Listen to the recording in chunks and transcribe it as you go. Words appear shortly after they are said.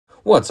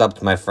What's up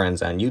to my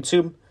friends on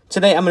YouTube?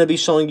 Today I'm going to be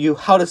showing you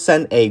how to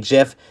send a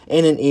GIF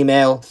in an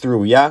email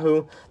through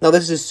Yahoo. Now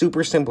this is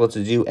super simple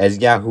to do as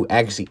Yahoo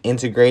actually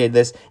integrated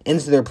this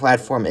into their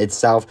platform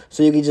itself,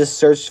 so you can just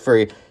search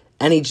for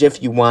any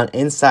GIF you want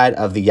inside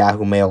of the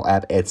Yahoo Mail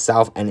app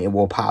itself and it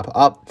will pop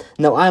up.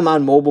 Now I'm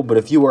on mobile, but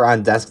if you are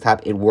on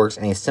desktop, it works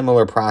in a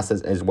similar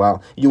process as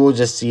well. You will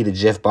just see the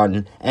GIF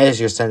button as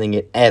you're sending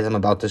it, as I'm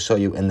about to show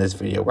you in this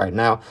video right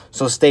now.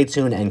 So stay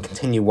tuned and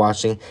continue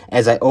watching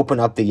as I open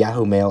up the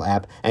Yahoo Mail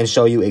app and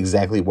show you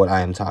exactly what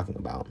I am talking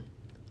about.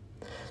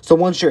 So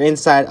once you're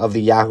inside of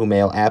the Yahoo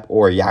Mail app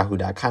or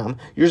yahoo.com,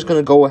 you're just going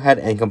to go ahead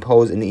and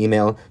compose an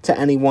email to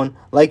anyone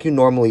like you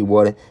normally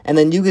would. And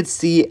then you could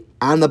see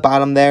on the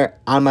bottom there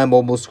on my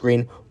mobile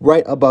screen,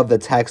 right above the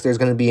text, there's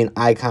going to be an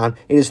icon.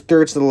 It is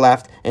third to the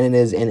left and it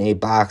is in a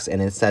box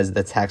and it says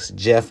the text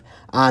GIF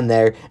on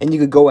there. And you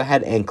could go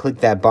ahead and click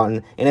that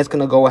button and it's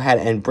going to go ahead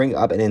and bring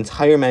up an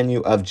entire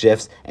menu of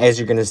GIFs as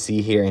you're going to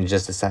see here in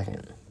just a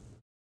second.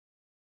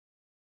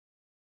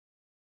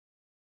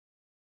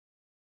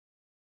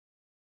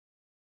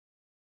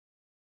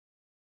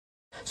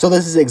 So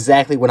this is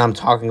exactly what I'm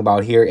talking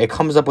about here. It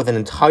comes up with an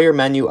entire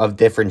menu of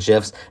different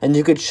GIFs, and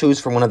you could choose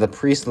from one of the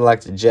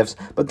pre-selected GIFs,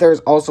 but there's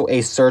also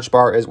a search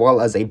bar as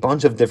well as a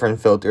bunch of different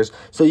filters,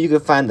 so you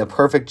could find the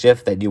perfect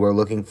GIF that you are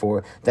looking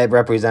for that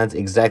represents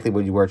exactly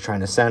what you are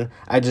trying to send.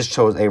 I just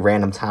chose a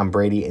random Tom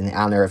Brady in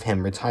honor of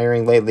him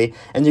retiring lately,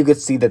 and you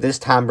could see that this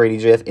Tom Brady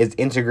GIF is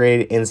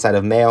integrated inside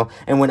of Mail,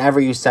 and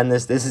whenever you send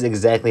this, this is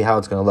exactly how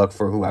it's going to look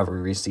for whoever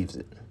receives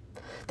it.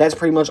 That's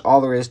pretty much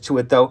all there is to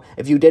it though.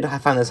 If you did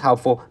find this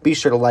helpful, be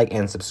sure to like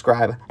and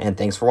subscribe, and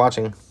thanks for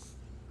watching.